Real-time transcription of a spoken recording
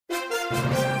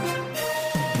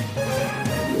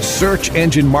Search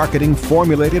engine marketing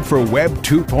formulated for Web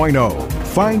 2.0.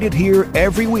 Find it here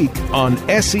every week on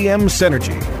SEM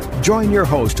Synergy. Join your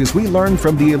host as we learn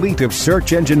from the elite of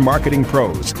search engine marketing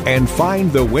pros and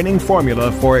find the winning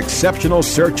formula for exceptional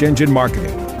search engine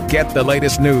marketing. Get the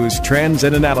latest news, trends,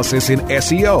 and analysis in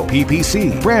SEO,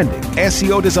 PPC, branding,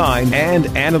 SEO design, and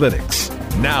analytics.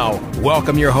 Now,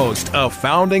 welcome your host, a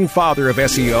founding father of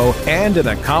SEO and an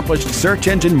accomplished search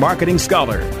engine marketing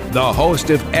scholar, the host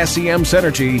of SEM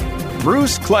Synergy,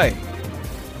 Bruce Clay.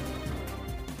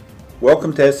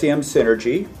 Welcome to SEM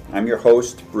Synergy. I'm your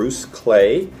host, Bruce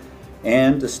Clay.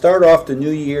 And to start off the new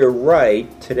year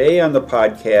right, today on the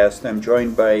podcast, I'm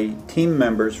joined by team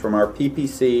members from our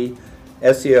PPC,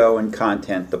 SEO, and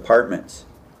content departments.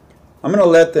 I'm going to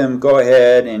let them go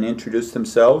ahead and introduce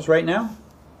themselves right now.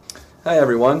 Hi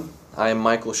everyone, I am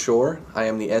Michael Shore. I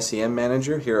am the SEM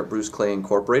manager here at Bruce Clay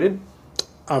Incorporated.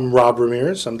 I'm Rob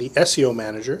Ramirez. I'm the SEO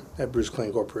manager at Bruce Clay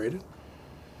Incorporated.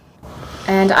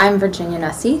 And I'm Virginia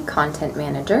Nussey, content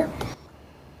manager.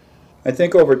 I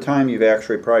think over time you've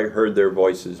actually probably heard their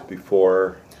voices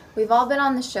before. We've all been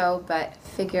on the show, but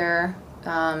figure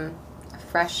a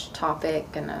fresh topic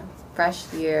and a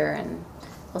fresh year, and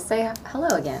we'll say hello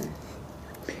again.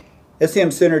 SEM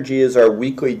Synergy is our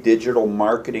weekly digital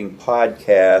marketing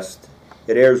podcast.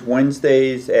 It airs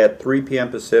Wednesdays at 3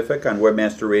 p.m. Pacific on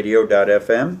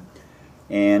webmasterradio.fm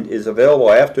and is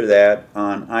available after that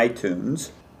on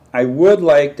iTunes. I would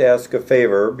like to ask a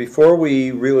favor before we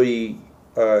really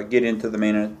get into the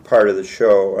main part of the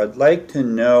show. I'd like to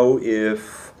know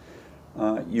if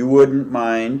you wouldn't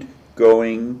mind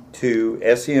going to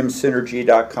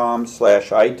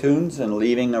semsynergy.com/iTunes and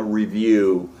leaving a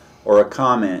review or a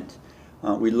comment.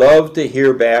 We love to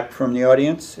hear back from the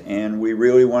audience, and we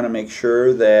really want to make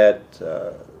sure that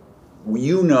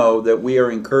you know that we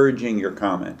are encouraging your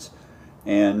comments.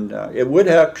 And it would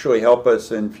actually help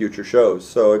us in future shows.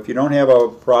 So if you don't have a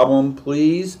problem,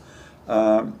 please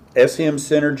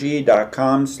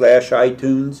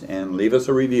semsynergy.com/iTunes and leave us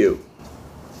a review.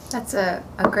 That's a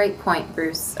great point,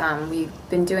 Bruce. We've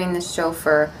been doing this show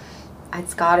for,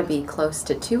 it's got to be close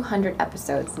to 200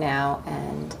 episodes now,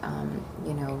 and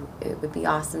it would be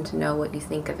awesome to know what you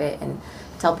think of it and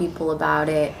tell people about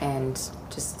it, and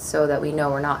just so that we know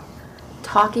we're not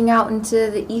talking out into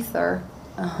the ether.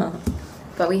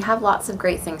 But we have lots of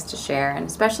great things to share, and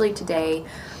especially today,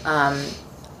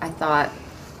 I thought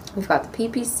we've got the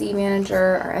PPC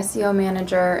manager, our SEO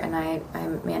manager, and I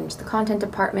manage the content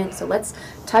department. So let's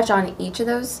touch on each of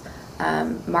those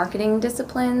marketing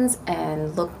disciplines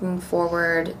and looking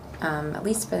forward, at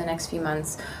least for the next few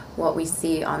months, what we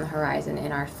see on the horizon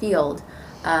in our field.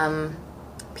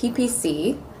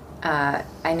 PPC,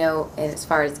 I know as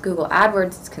far as Google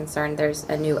AdWords is concerned, there's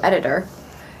a new editor.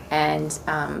 And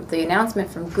the announcement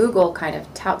from Google kind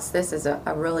of touts this as a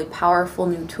really powerful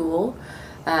new tool.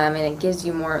 And it gives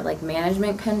you more like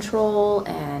management control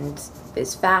and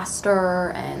is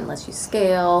faster and lets you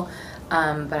scale.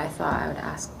 But I thought I would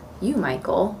ask you,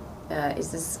 Michael, is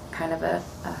this kind of a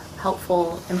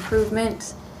helpful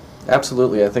improvement?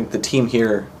 Absolutely. I think the team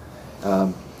here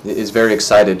is very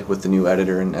excited with the new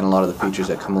editor and a lot of the features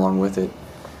that come along with it.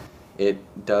 It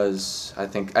does, I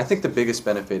think the biggest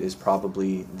benefit is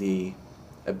probably the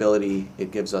ability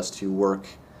it gives us to work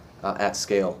at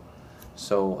scale.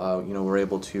 So, we're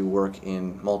able to work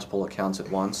in multiple accounts at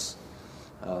once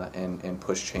and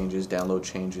push changes, download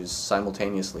changes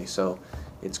simultaneously. So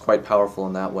it's quite powerful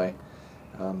in that way.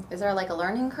 Is there like a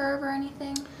learning curve or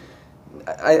anything?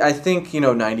 I think,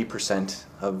 90%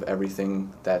 of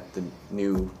everything that the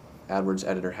new AdWords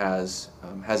editor has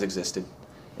existed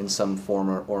in some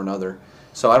form or another.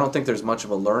 So I don't think there's much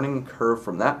of a learning curve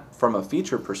from a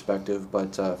feature perspective,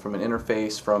 but from an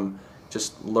interface, from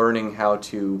just learning how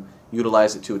to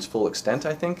utilize it to its full extent,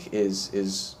 I think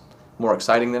is more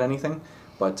exciting than anything.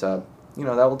 But that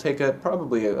will take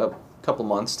probably a couple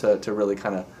months to really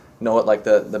kind of know it like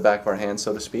the back of our hands,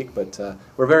 so to speak. But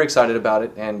we're very excited about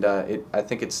it, and I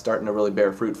think it's starting to really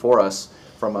bear fruit for us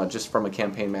from a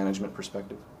campaign management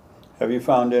perspective. Have you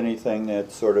found anything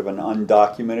that's sort of an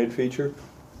undocumented feature?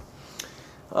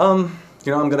 I'm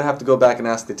going to have to go back and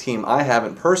ask the team. I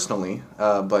haven't personally,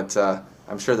 but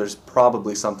I'm sure there's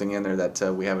probably something in there that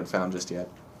we haven't found just yet.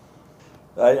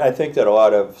 I think that a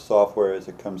lot of software, as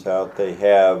it comes out, they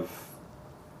have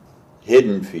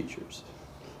hidden features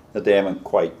that they haven't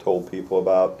quite told people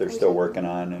about. They're still working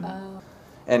on.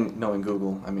 And knowing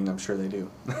Google, I'm sure they do.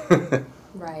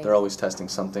 Right. They're always testing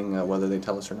something, whether they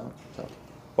tell us or not. So.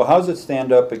 Well, how does it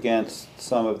stand up against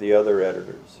some of the other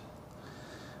editors?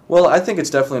 Well, I think it's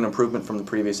definitely an improvement from the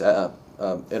previous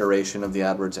iteration of the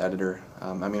AdWords editor.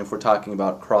 I mean, if we're talking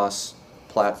about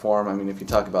cross-platform, I mean, if you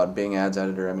talk about Bing Ads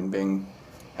Editor, I mean, Bing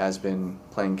has been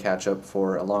playing catch-up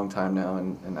for a long time now,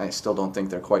 and I still don't think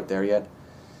they're quite there yet.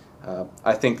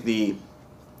 I think the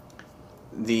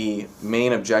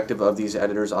main objective of these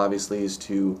editors, obviously, is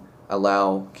to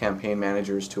allow campaign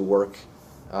managers to work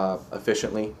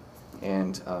efficiently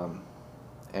and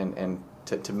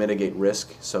to mitigate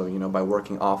risk. So, you know, by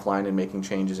working offline and making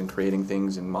changes and creating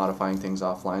things and modifying things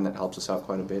offline, that helps us out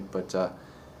quite a bit. But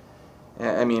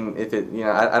I mean, if it, you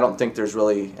know, I don't think there's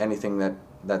really anything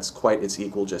that's quite its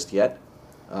equal just yet.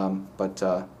 But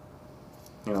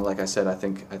you know, like I said, I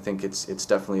think it's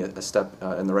definitely a step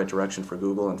in the right direction for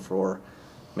Google and for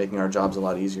making our jobs a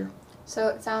lot easier. So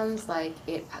it sounds like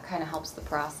it kind of helps the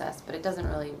process, but it doesn't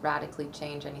really radically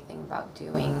change anything about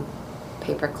doing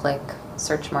pay-per-click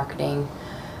search marketing,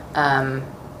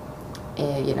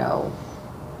 you know,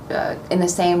 in the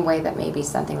same way that maybe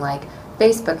something like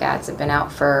Facebook ads have been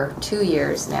out for 2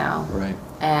 years now. Right.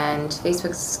 And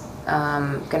Facebook's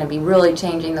going to be really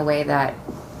changing the way that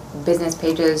business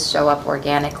pages show up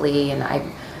organically, and I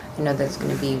know there's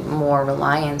going to be more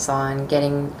reliance on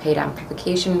getting paid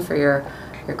amplification for your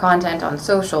content on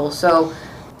social. So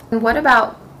what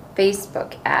about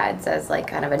Facebook ads as like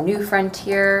kind of a new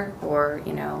frontier or,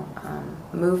 you know,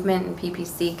 movement in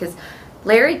PPC? Because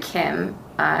Larry Kim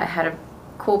had a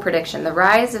cool prediction, the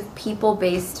rise of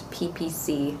people-based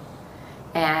PPC.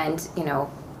 And, you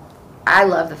know, I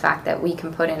love the fact that we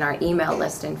can put in our email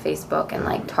list in Facebook and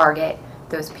like target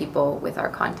those people with our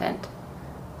content.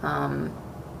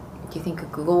 Do you think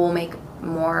Google will make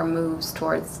more moves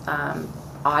towards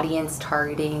audience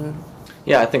targeting?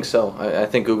 Yeah, I think so. I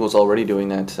think Google's already doing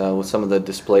that with some of the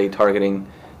display targeting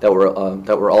that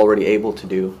we're already able to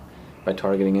do by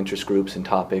targeting interest groups and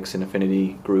topics and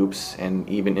affinity groups and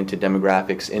even into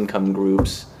demographics, income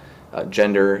groups,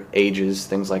 gender, ages,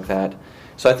 things like that.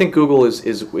 So I think Google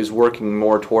is working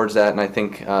more towards that, and I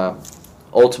think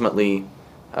ultimately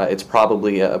it's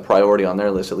probably a priority on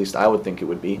their list. At least I would think it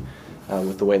would be,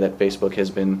 with the way that Facebook has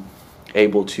been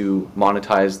able to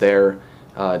monetize their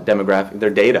demographic, their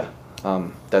data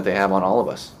that they have on all of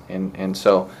us, and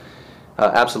so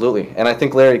absolutely. And I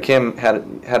think Larry Kim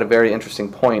had a very interesting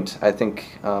point. I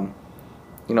think you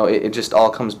know, it just all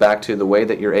comes back to the way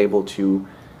that you're able to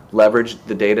leverage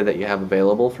the data that you have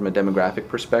available from a demographic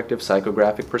perspective,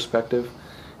 psychographic perspective,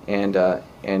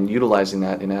 and utilizing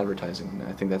that in advertising. And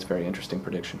I think that's a very interesting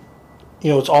prediction. You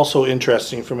know, it's also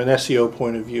interesting from an SEO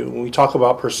point of view when we talk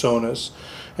about personas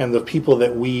and the people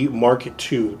that we market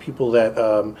to, the people that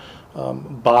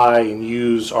buy and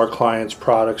use our clients'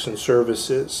 products and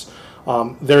services.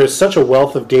 There is such a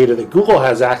wealth of data that Google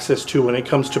has access to when it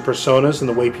comes to personas and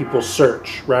the way people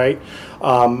search, right?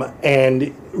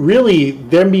 And really,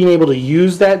 them being able to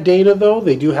use that data, though,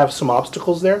 they do have some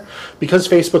obstacles there. Because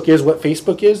Facebook is what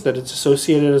Facebook is, that it's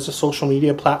associated as a social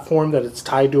media platform, that it's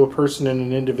tied to a person and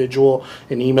an individual,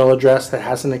 an email address that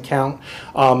has an account.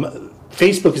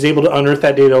 Facebook is able to unearth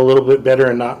that data a little bit better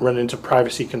and not run into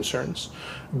privacy concerns.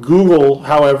 Google,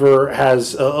 however,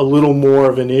 has a little more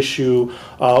of an issue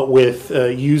with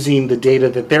using the data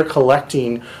that they're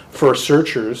collecting for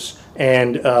searchers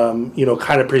and you know,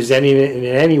 kind of presenting it in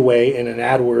any way in an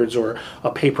AdWords or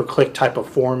a pay-per-click type of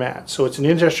format. So it's an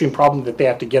interesting problem that they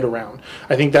have to get around.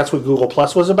 I think that's what Google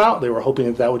Plus was about. They were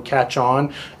hoping that would catch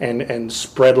on and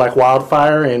spread like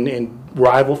wildfire and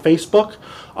rival Facebook.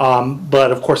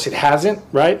 But of course it hasn't,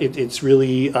 right? It's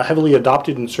really heavily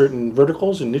adopted in certain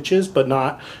verticals and niches, but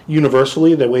not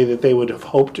universally the way that they would have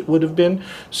hoped it would have been.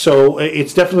 So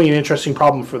it's definitely an interesting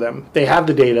problem for them. They have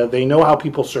the data. They know how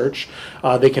people search.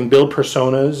 They can build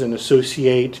personas and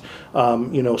associate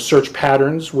you know, search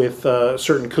patterns with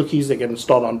certain cookies that get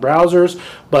installed on browsers.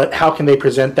 But how can they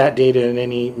present that data in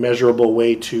any measurable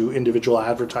way to individual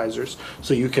advertisers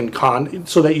so you can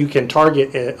so that you can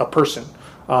target a person?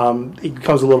 It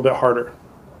becomes a little bit harder.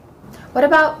 What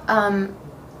about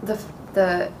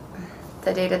the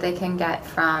data they can get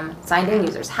from signed-in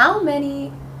users?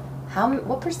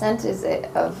 What percent is it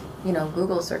of, you know,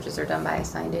 Google searches are done by a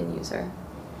signed-in user?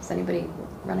 Does anybody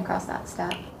run across that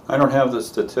stat? I don't have the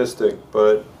statistic,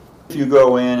 but if you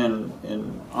go in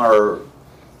and are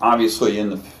obviously in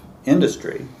the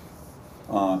industry,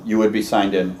 you would be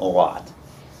signed in a lot.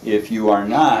 If you are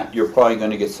not, you're probably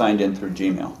going to get signed in through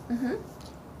Gmail. Mm-hmm.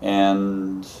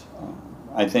 And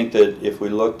I think that if we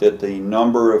looked at the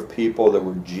number of people that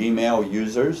were Gmail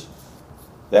users,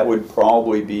 that would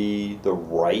probably be the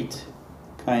right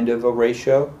kind of a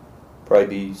ratio, probably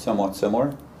be somewhat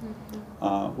similar.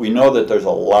 Mm-hmm. We know that there's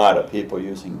a lot of people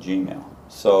using Gmail,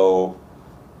 so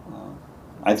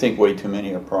I think way too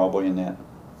many are probably in that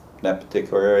that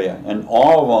particular area. And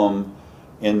all of them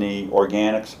in the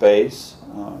organic space,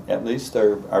 at least,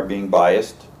 are being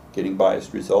biased, getting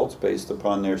biased results based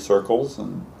upon their circles,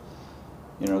 and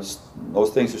those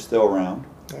things are still around.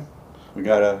 Yeah. We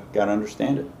gotta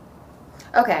understand it.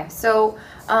 Okay, so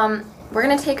we're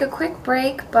going to take a quick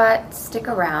break, but stick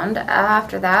around.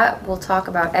 After that, we'll talk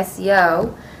about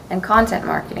SEO and content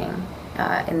marketing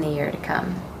in the year to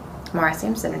come. More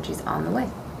SEM Synergies on the way.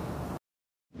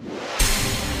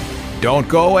 Don't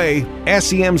go away.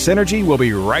 SEM Synergy will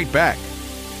be right back.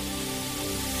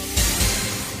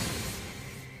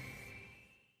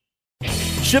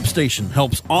 ShipStation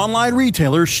helps online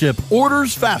retailers ship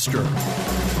orders faster.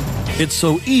 It's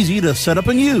so easy to set up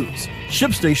and use.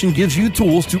 ShipStation gives you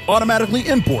tools to automatically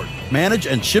import, manage,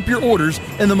 and ship your orders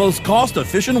in the most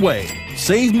cost-efficient way.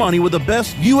 Save money with the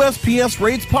best USPS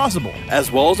rates possible,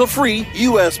 as well as a free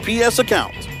USPS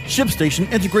account.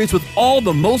 ShipStation integrates with all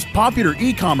the most popular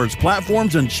e-commerce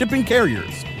platforms and shipping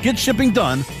carriers. Get shipping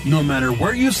done no matter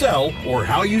where you sell or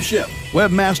how you ship.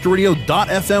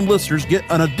 Webmasterradio.fm listeners get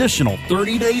an additional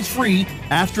 30 days free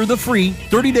after the free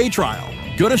 30-day trial.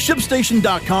 Go to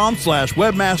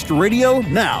ShipStation.com/webmasterradio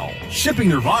now. Shipping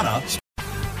Nirvana.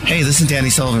 Hey, this is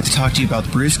Danny Sullivan to talk to you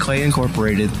about Bruce Clay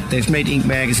Incorporated. They've made Inc.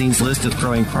 Magazine's list of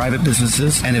growing private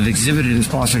businesses and have exhibited and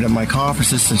sponsored at my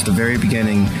conferences since the very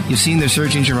beginning. You've seen their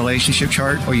search engine relationship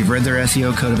chart, or you've read their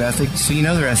SEO code of ethics, so you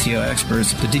know they're SEO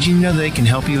experts. But did you know they can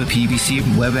help you with PPC,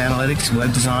 web analytics,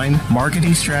 web design,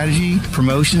 marketing strategy,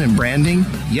 promotion, and branding?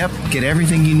 Yep, get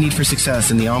everything you need for success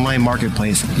in the online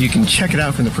marketplace. You can check it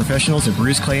out from the professionals at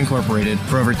Bruce Clay Incorporated.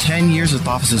 For over 10 years with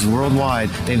offices worldwide,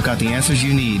 they've got the answers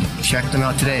you need. Check them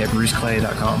out today at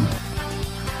bruceclay.com.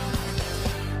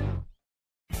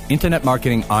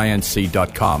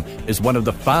 InternetMarketingInc.com is one of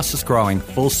the fastest growing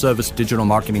full-service digital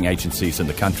marketing agencies in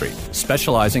the country,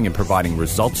 specializing in providing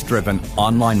results-driven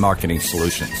online marketing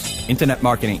solutions. Internet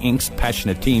Marketing Inc.'s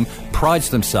passionate team prides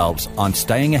themselves on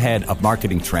staying ahead of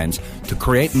marketing trends to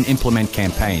create and implement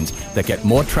campaigns that get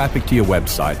more traffic to your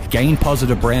website, gain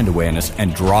positive brand awareness,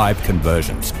 and drive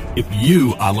conversions. If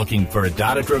you are looking for a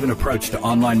data-driven approach to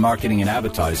online marketing and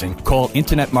advertising, call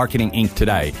Internet Marketing Inc.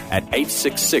 today at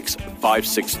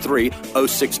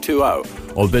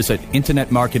 866-563-0620 or visit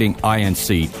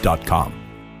InternetMarketingInc.com.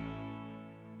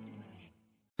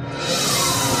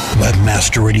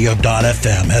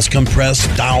 Webmasterradio.fm has compressed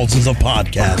thousands of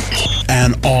podcasts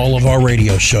and all of our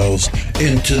radio shows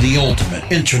into the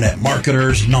ultimate internet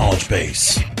marketer's knowledge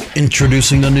base.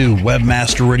 Introducing the new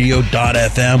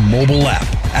Webmasterradio.fm mobile app,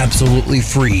 absolutely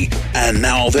free and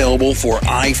now available for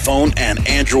iPhone and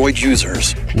Android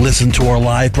users. Listen to our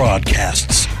live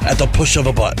broadcasts at the push of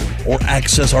a button or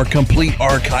access our complete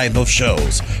archive of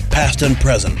shows, past and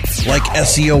present, like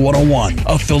SEO 101,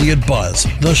 Affiliate Buzz,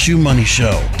 The Shoe Money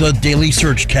Show, The Daily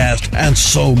Searchcast, and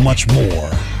so much more.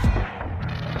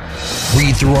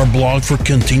 Read through our blog for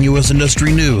continuous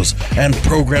industry news and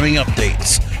programming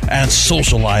updates, and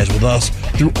socialize with us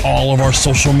through all of our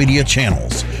social media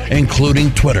channels,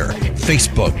 including Twitter,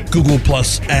 Facebook, Google+,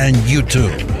 and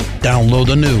YouTube. Download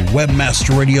the new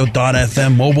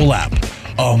Webmasterradio.fm mobile app,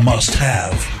 a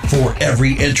must-have for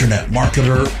every internet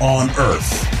marketer on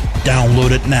Earth.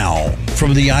 Download it now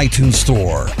from the iTunes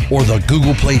Store or the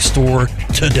Google Play Store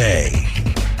today.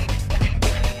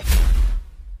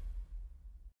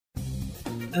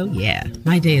 Oh yeah,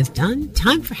 my day is done.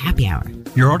 Time for happy hour.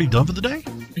 You're already done for the day?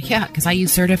 Yeah, because I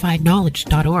use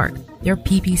CertifiedKnowledge.org. Their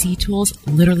PPC tools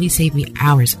literally save me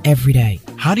hours every day.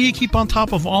 How do you keep on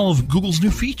top of all of Google's new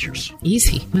features?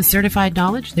 Easy. With Certified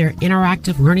Knowledge, their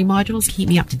interactive learning modules keep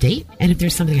me up to date. And if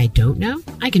there's something I don't know,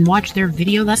 I can watch their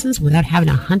video lessons without having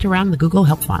to hunt around the Google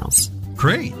Help files.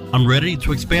 Great. I'm ready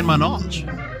to expand my knowledge.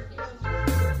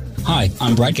 Hi,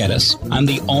 I'm Brad Geddes. I'm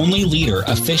the only leader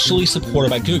officially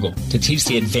supported by Google to teach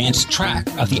the advanced track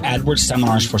of the AdWords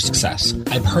Seminars for Success.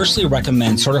 I personally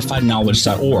recommend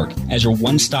CertifiedKnowledge.org as your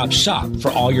one-stop shop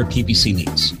for all your PPC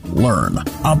needs. Learn,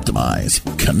 optimize,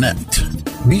 connect.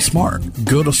 Be smart.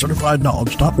 Go to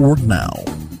CertifiedKnowledge.org now.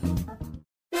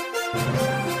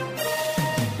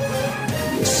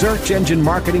 Search engine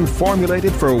marketing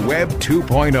formulated for Web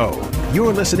 2.0.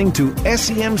 You're listening to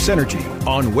SEM Synergy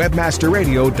on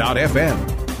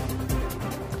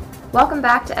WebmasterRadio.fm. Welcome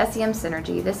back to SEM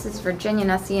Synergy. This is Virginia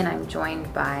Nussey, and I'm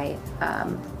joined by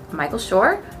Michael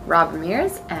Shore, Rob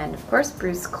Ramirez, and of course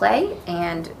Bruce Clay.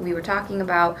 And we were talking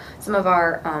about some of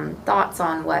our thoughts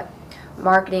on what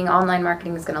online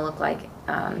marketing is going to look like,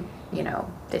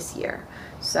 this year.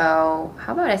 So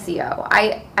how about SEO?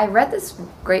 I read this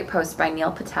great post by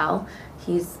Neil Patel.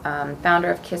 He's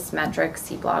founder of Kissmetrics.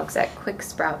 He blogs at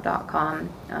quicksprout.com.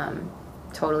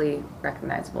 totally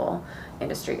recognizable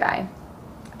industry guy.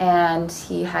 And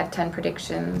he had 10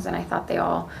 predictions, and I thought they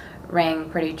all rang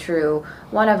pretty true.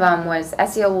 One of them was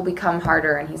SEO will become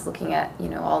harder, and he's looking at, you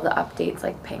know, all the updates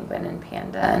like Penguin and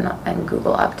Panda and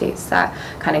Google updates that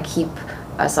kind of keep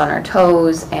us on our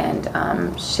toes and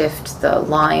shift the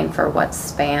line for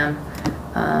what's spam.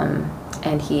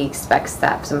 And he expects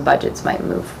that some budgets might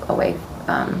move away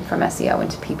from SEO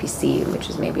into PPC, which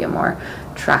is maybe a more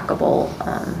trackable,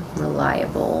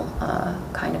 reliable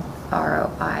kind of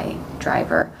ROI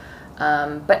driver.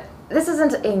 But this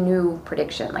isn't a new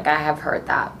prediction. Like, I have heard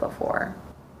that before.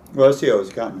 Well, SEO has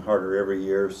gotten harder every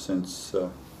year since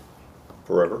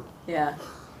forever. Yeah.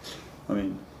 I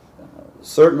mean,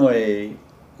 certainly,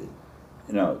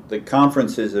 you know, the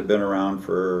conferences have been around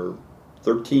for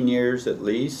 13 years at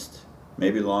least,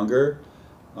 maybe longer.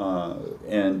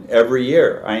 And every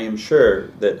year, I am sure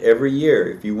that every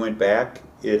year, if you went back,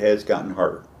 it has gotten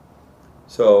harder.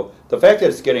 So the fact that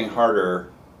it's getting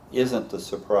harder isn't the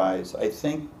surprise. I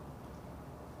think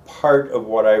part of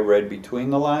what I read between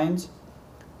the lines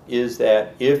is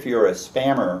that if you're a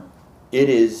spammer, it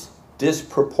is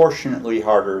disproportionately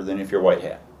harder than if you're white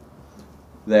hat.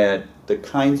 That the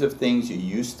kinds of things you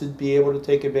used to be able to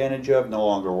take advantage of no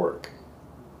longer work.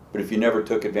 But if you never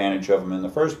took advantage of them in the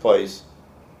first place,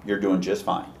 you're doing just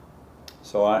fine.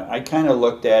 So I kind of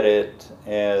looked at it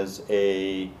as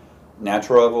a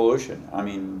natural evolution. I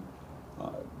mean,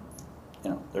 you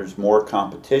know, there's more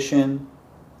competition.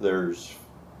 There's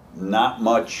not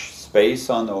much space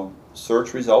on the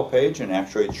search result page, and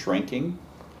actually it's shrinking.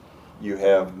 You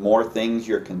have more things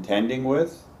you're contending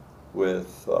with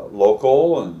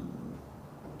local and,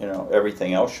 you know,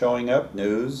 everything else showing up,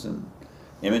 news and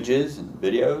images and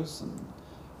videos. And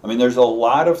I mean, there's a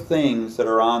lot of things that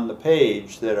are on the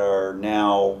page that are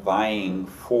now vying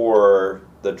for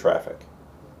the traffic.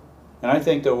 And I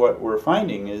think that what we're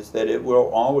finding is that it will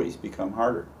always become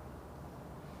harder.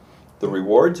 The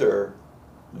rewards are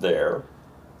there,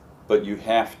 but you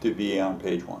have to be on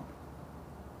page one.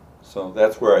 So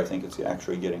that's where I think it's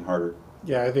actually getting harder.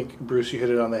 Yeah, I think, Bruce, you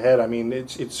hit it on the head. I mean,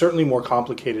 it's certainly more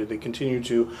complicated. They continue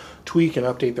to tweak and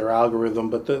update their algorithm,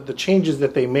 but the changes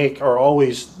that they make are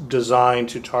always designed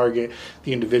to target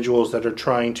the individuals that are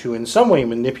trying to, in some way,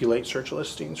 manipulate search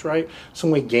listings, right? Some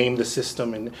way game the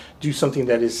system and do something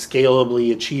that is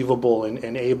scalably achievable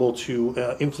and able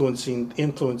to influence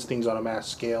things on a mass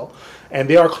scale. And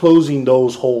they are closing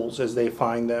those holes as they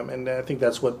find them. And I think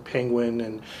that's what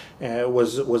Penguin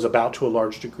was about to a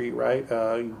large degree, right?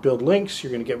 You build links, you're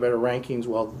going to get better rankings.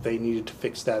 Well, they needed to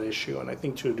fix that issue, and I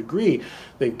think to a degree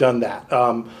they've done that.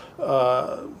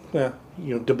 Yeah,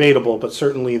 you know, debatable, but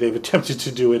certainly they've attempted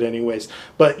to do it anyways.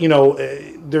 But you know,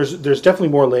 there's definitely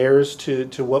more layers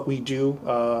to what we do.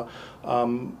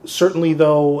 Certainly,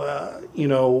 though, you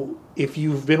know, if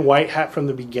you've been white hat from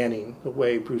the beginning, the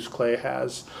way Bruce Clay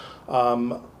has.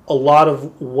 A lot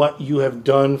of what you have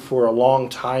done for a long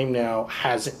time now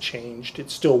hasn't changed. It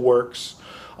still works.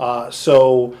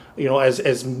 So, you know,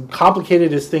 as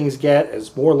complicated as things get,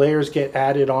 as more layers get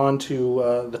added on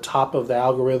to the top of the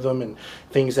algorithm and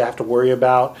things to have to worry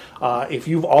about, if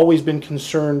you've always been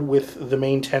concerned with the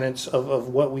main tenets of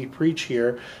what we preach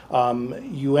here,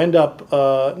 you end up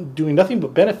doing nothing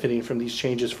but benefiting from these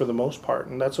changes for the most part.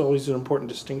 And that's always an important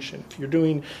distinction. If you're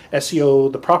doing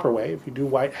SEO the proper way, if you do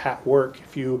white hat work,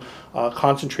 if you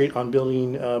concentrate on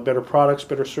building better products,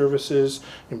 better services,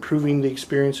 improving the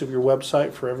experience of your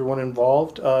website for everyone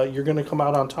involved, you're going to come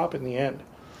out on top in the end.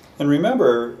 And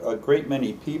remember, a great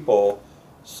many people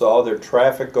saw their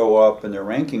traffic go up and their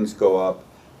rankings go up,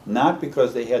 not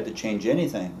because they had to change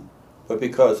anything, but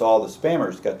because all the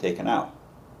spammers got taken out.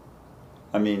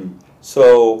 I mean,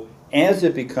 so as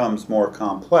it becomes more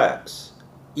complex,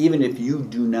 even if you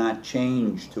do not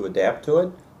change to adapt to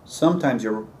it, sometimes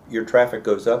your traffic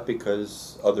goes up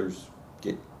because others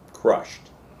get crushed.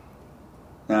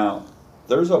 Now,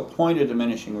 there's a point of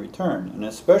diminishing return, and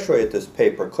especially at this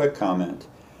pay-per-click comment.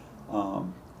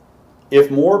 If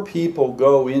more people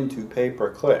go into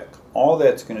pay-per-click, all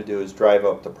that's going to do is drive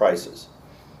up the prices.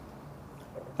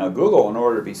 Now, Google, in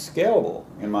order to be scalable,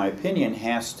 in my opinion,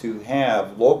 has to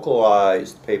have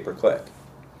localized pay-per-click.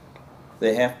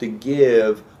 They have to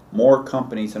give more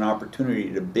companies an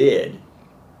opportunity to bid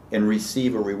and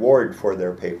receive a reward for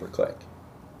their pay-per-click.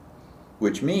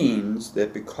 Which means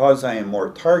that because I am more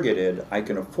targeted, I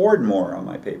can afford more on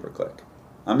my pay-per-click.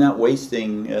 I'm not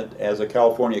wasting it as a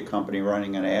California company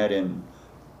running an ad in,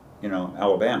 you know,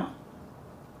 Alabama,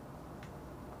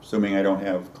 assuming I don't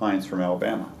have clients from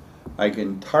Alabama. I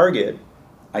can target,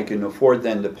 I can afford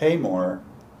them to pay more.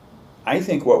 I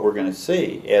think what we're going to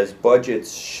see as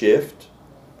budgets shift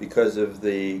because of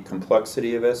the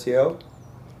complexity of SEO,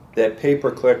 that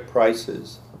pay-per-click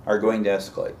prices are going to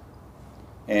escalate.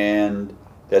 And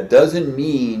that doesn't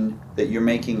mean that you're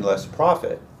making less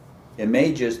profit. It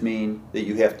may just mean that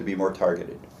you have to be more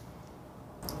targeted.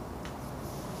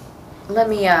 Let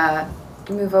me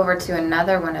move over to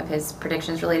another one of his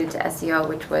predictions related to SEO,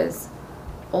 which was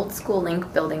old school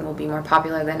link building will be more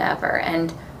popular than ever.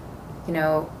 And, you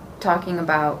know, talking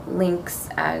about links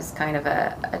as kind of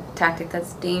a tactic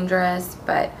that's dangerous,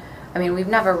 but I mean, we've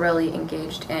never really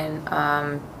engaged in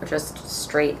just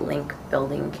straight link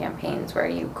building campaigns where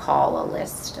you call a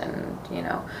list and, you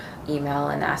know, email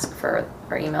and ask for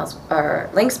emails or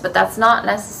links, but that's not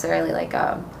necessarily like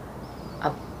a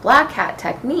black hat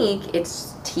technique.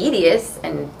 It's tedious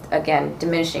and, again,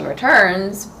 diminishing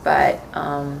returns, but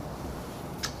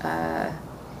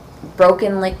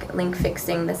broken link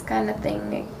fixing, this kind of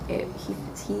thing,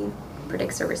 he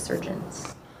predicts a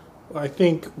resurgence. I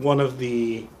think one of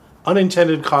the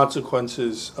unintended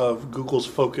consequences of Google's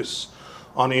focus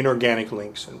on inorganic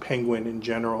links and Penguin in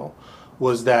general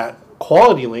was that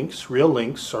quality links, real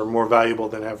links, are more valuable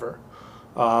than ever.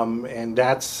 And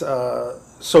that's,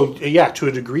 so yeah, to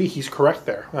a degree, he's correct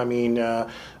there. I mean,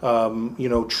 you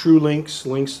know, true links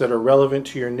that are relevant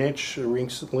to your niche,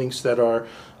 links that are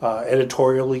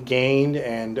editorially gained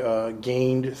and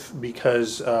gained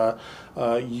because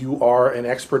you are an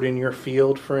expert in your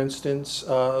field, for instance.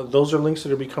 Those are links that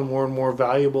have become more and more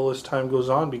valuable as time goes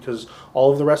on because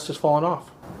all of the rest has fallen off.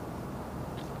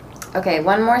 Okay,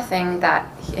 one more thing that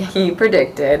he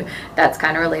predicted that's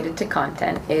kind of related to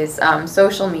content is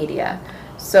social media.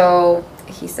 So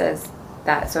he says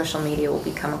that social media will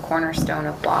become a cornerstone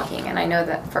of blogging, and I know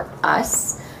that for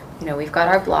us, you know, we've got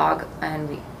our blog and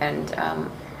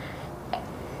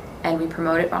we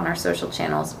promote it on our social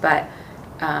channels. But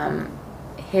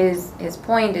his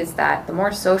point is that the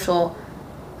more social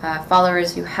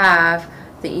followers you have,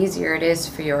 the easier it is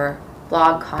for your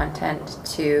blog content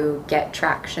to get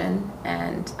traction,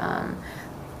 and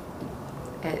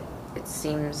it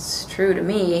seems true to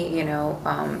me, you know.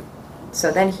 So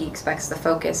then he expects the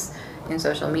focus in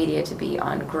social media to be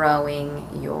on growing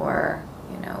your,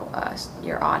 you know,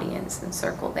 your audience and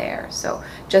circle there. So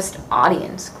just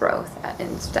audience growth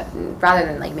rather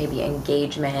than like maybe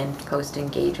engagement, post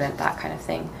engagement, that kind of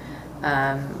thing.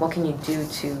 What can you do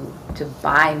to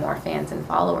buy more fans and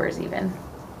followers even?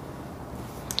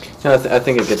 No, I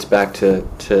think it gets back to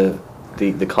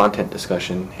the content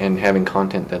discussion and having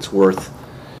content that's worth.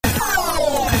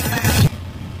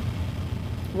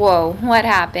 Whoa, what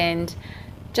happened?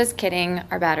 Just kidding,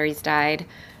 our batteries died.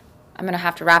 I'm going to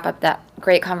have to wrap up that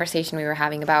great conversation we were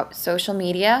having about social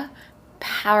media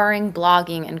powering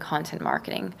blogging and content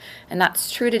marketing. And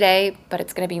that's true today, but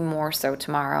it's going to be more so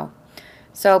tomorrow.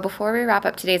 So before we wrap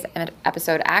up today's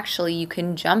episode, actually, you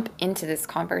can jump into this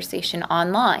conversation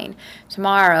online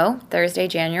tomorrow, Thursday,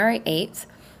 January 8th,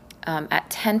 at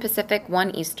 10 Pacific,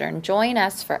 1 Eastern. Join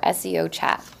us for SEO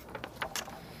Chat.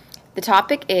 The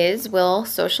topic is, will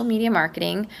social media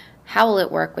marketing, how will it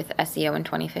work with SEO in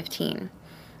 2015?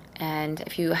 And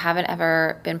if you haven't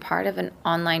ever been part of an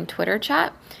online Twitter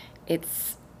chat,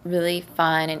 it's really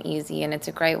fun and easy, and it's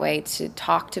a great way to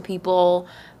talk to people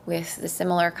with the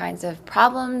similar kinds of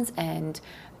problems and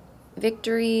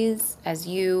victories as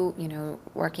you know,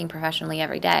 working professionally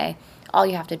every day. All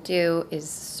you have to do is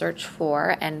search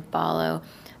for and follow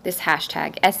this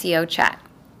hashtag SEO chat.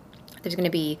 There's going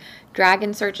to be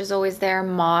Dragon Search is always there.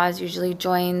 Moz usually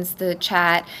joins the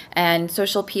chat, and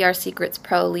Social PR Secrets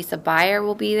Pro Lisa Beyer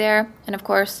will be there, and of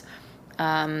course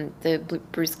the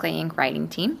Bruce Clay Inc. writing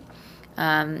team.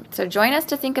 So join us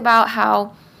to think about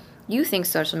how you think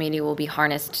social media will be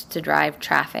harnessed to drive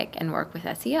traffic and work with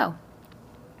SEO.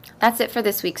 That's it for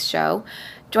this week's show.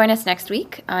 Join us next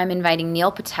week. I'm inviting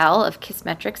Neil Patel of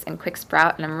Kissmetrics and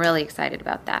QuickSprout, and I'm really excited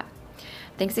about that.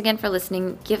 Thanks again for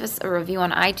listening. Give us a review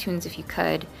on iTunes if you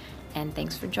could, and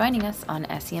thanks for joining us on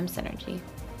SEM Synergy.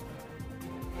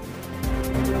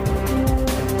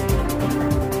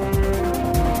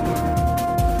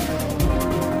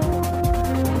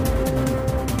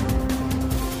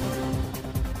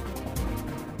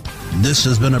 This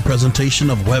has been a presentation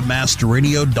of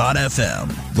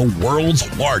WebmasterRadio.fm, the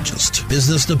world's largest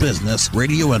business-to-business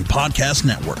radio and podcast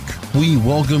network. We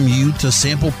welcome you to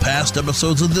sample past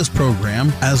episodes of this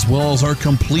program, as well as our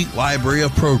complete library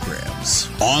of programs,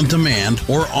 on demand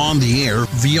or on the air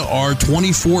via our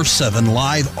 24/7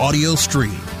 live audio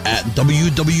stream at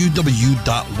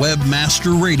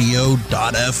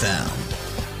www.webmasterradio.fm.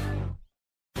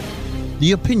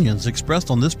 The opinions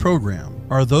expressed on this program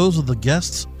are those of the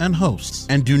guests and hosts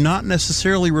and do not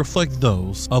necessarily reflect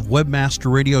those of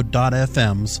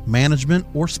WebmasterRadio.fm's management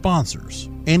or sponsors.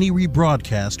 Any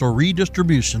rebroadcast or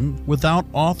redistribution without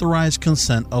authorized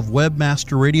consent of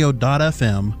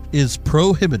WebmasterRadio.fm is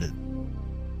prohibited.